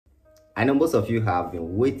I know most of you have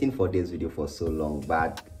been waiting for this video for so long,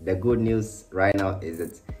 but the good news right now is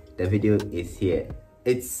that the video is here.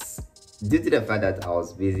 It's due to the fact that I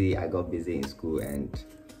was busy, I got busy in school and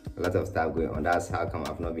a lot of stuff going on. That's how come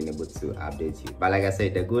I've not been able to update you. But like I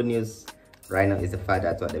said, the good news right now is the fact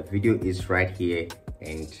that the video is right here.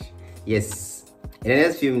 And yes, in the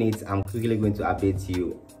next few minutes, I'm quickly going to update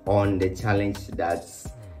you on the challenge that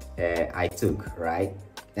I took, right?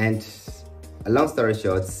 And a long story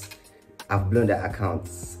short, I've blown the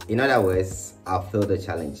accounts. In other words, I've failed the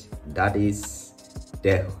challenge. That is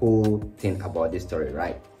the whole thing about this story,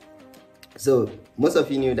 right? So most of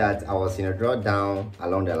you knew that I was in a drawdown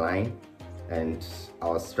along the line and I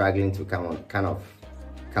was struggling to come up,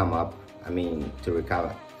 to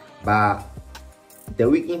recover. But the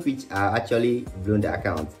week in which I actually blown the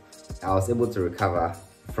account, I was able to recover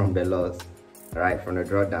from the loss, right? From the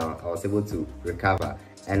drawdown, I was able to recover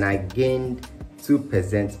and I gained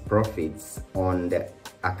 2% profits on the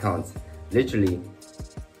account. Literally,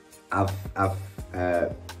 I've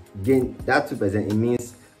gained that 2%. It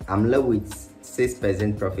means I'm left with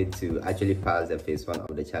 6% profit to actually pass the phase 1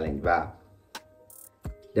 of the challenge. But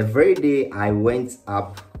the very day I went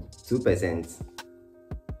up 2%,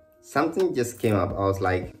 something just came up. I was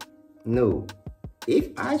like, no, if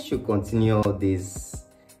I should continue this,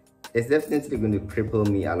 it's definitely going to cripple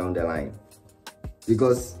me along the line.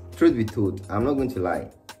 Because truth be told, I'm not going to lie,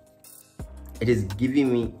 it is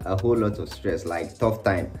giving me a whole lot of stress, like tough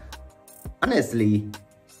time. Honestly,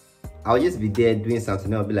 I'll just be there doing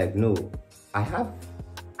something. I'll be like, no, I have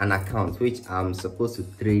an account which I'm supposed to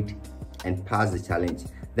trade and pass the challenge.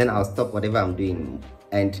 Then I'll stop whatever I'm doing.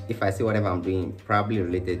 And if I see whatever I'm doing, probably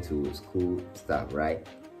related to school stuff, right?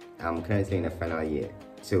 I'm currently in a final year.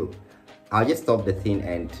 So I'll just stop the thing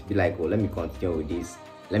and be like, oh, let me continue with this.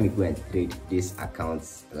 Let me go and trade these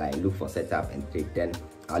accounts, like look for setup and trade. Then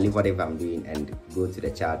I'll leave whatever I'm doing and go to the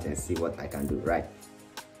chart and see what I can do, right?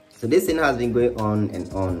 So this thing has been going on,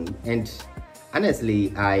 and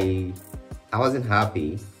honestly, I wasn't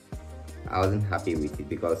happy. I wasn't happy with it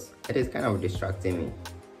because it is kind of distracting me.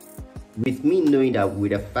 With me knowing that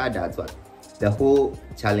with the fact that the whole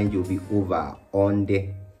challenge will be over on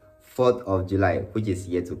the 4th of July, which is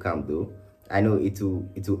yet to come though. I know it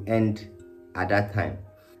will end at that time.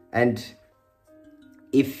 And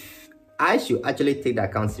if I should actually take the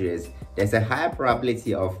account serious, there's a higher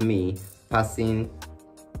probability of me passing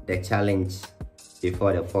the challenge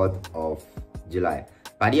before the 4th of July.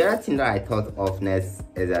 But the other thing that I thought of next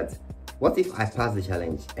is that, what if I pass the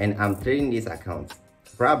challenge and I'm trading this account?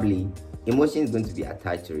 Probably emotion is going to be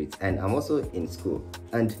attached to it, and I'm also in school.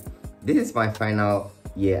 And this is my final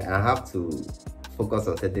year and I have to focus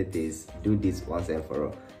on certain things, do this once and for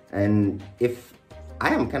all. And if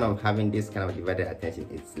I am kind of having this kind of divided attention,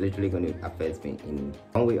 it's literally going to affect me in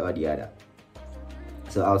one way or the other.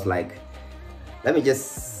 So I was like, let me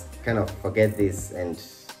just kind of forget this and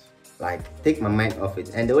like take my mind off it.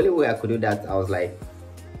 And the only way I could do that, I was like,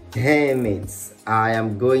 damn it, I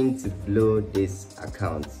am going to blow this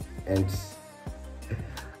account. And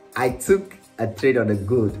I took a trade on the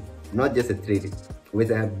good, not just a trade, with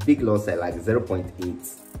a big loss at like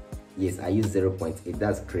 0.8. Yes, I use 0.8.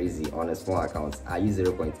 That's crazy. On a small account, I use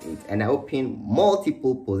 0.8 and I open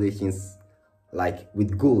multiple positions like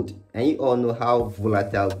with gold, and you all know how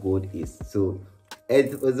volatile gold is. So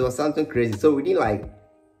it was something crazy. So within like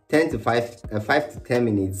 5 to 10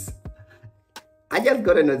 minutes, I just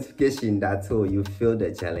got a notification that, oh, you failed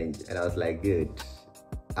the challenge. And I was like, good,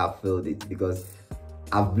 I failed it because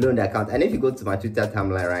I've blown the account. And if you go to my Twitter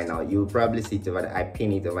timeline right now, you'll probably see it over there. I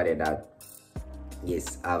pin it over there that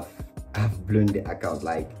yes, I've blown the account.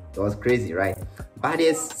 Like, it was crazy, right? But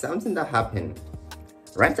there's something that happened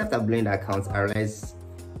right after blowing the account. I realized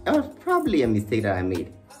it was probably a mistake that I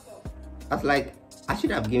made. I was like, I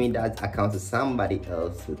should have given that account to somebody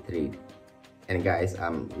else to trade. And guys,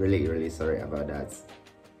 I'm really sorry about that.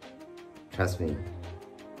 Trust me,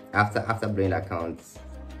 after blowing the account,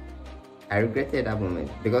 I regretted that moment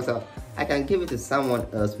because I can give it to someone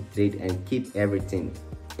else to trade and keep everything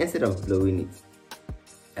instead of blowing it.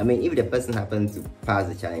 I mean, if the person happens to pass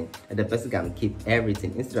the challenge, the person can keep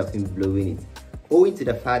everything instead of him blowing it. Owing to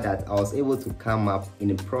the fact that I was able to come up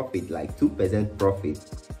in a profit, like 2% profit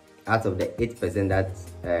out of the 8%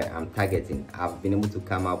 that I'm targeting. I've been able to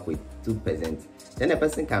come up with 2%. Then the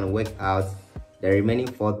person can work out the remaining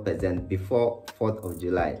 4% before 4th of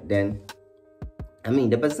July. Then, I mean,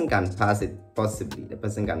 the person can pass it, possibly. The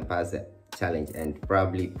person can pass the challenge and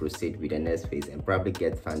probably proceed with the next phase and probably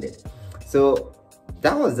get funded. So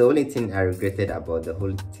that was the only thing I regretted about the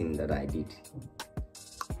whole thing that I did.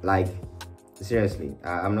 Like, seriously,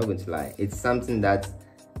 I'm not going to lie. It's something that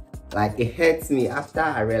Like, it hurts me after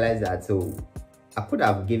I realized that. So I could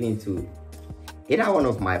have given to either one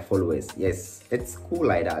of my followers. Yes, it's cool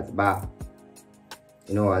like that, but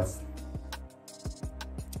you know what,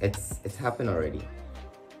 it's happened already.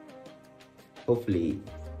 Hopefully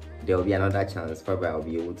there will be another chance. Probably I'll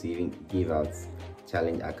be able to even give out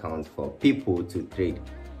challenge accounts for people to trade.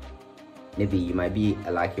 Maybe you might be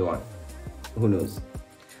a lucky one, who knows.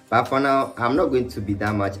 But for now, I'm not going to be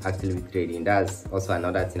that much actively trading. That's also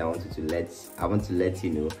another thing I want to let you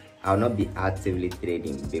know. I'll not be actively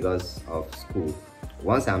trading because of school.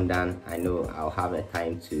 Once I'm done, I know I'll have a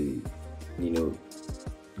time to, you know,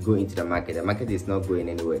 go into the market. The market is not going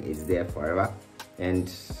anywhere, it's there forever. And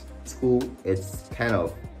school, it's kind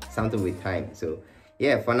of something with time. So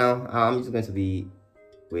yeah, for now, I'm just going to be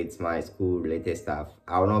with my school related stuff.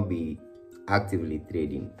 I'll not be actively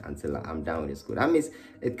trading until I'm done with the school. That means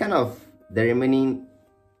it kind of the remaining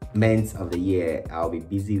months of the year I'll be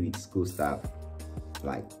busy with school stuff,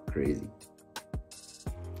 like crazy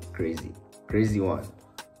one.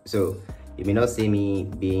 So you may not see me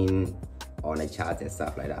being on a chart and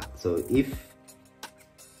stuff like that. So if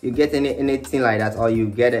you get anything like that, or you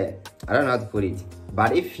get it, I don't know how to put it,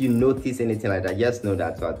 but if you notice anything like that, just know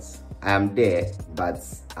that what I am there, but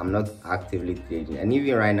I'm not actively trading. And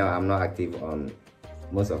even right now, I'm not active on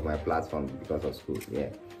most of my platforms because of school. Yeah.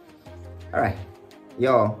 All right,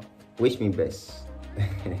 y'all, wish me best.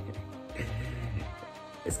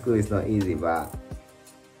 School is not easy, but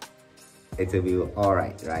it will be all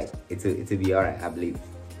right, right? It will be all right, I believe.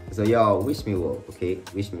 So y'all, wish me well, okay?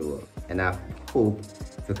 Wish me well, and I hope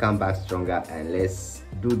to come back stronger, and let's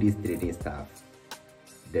do this trading stuff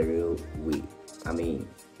the real way. I mean,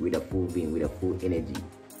 with a full being, with a full energy,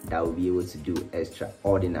 that will be able to do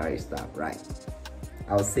extraordinary stuff, right?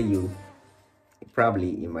 I'll see you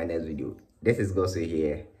probably in my next video. This is Godsway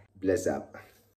here. Bless up.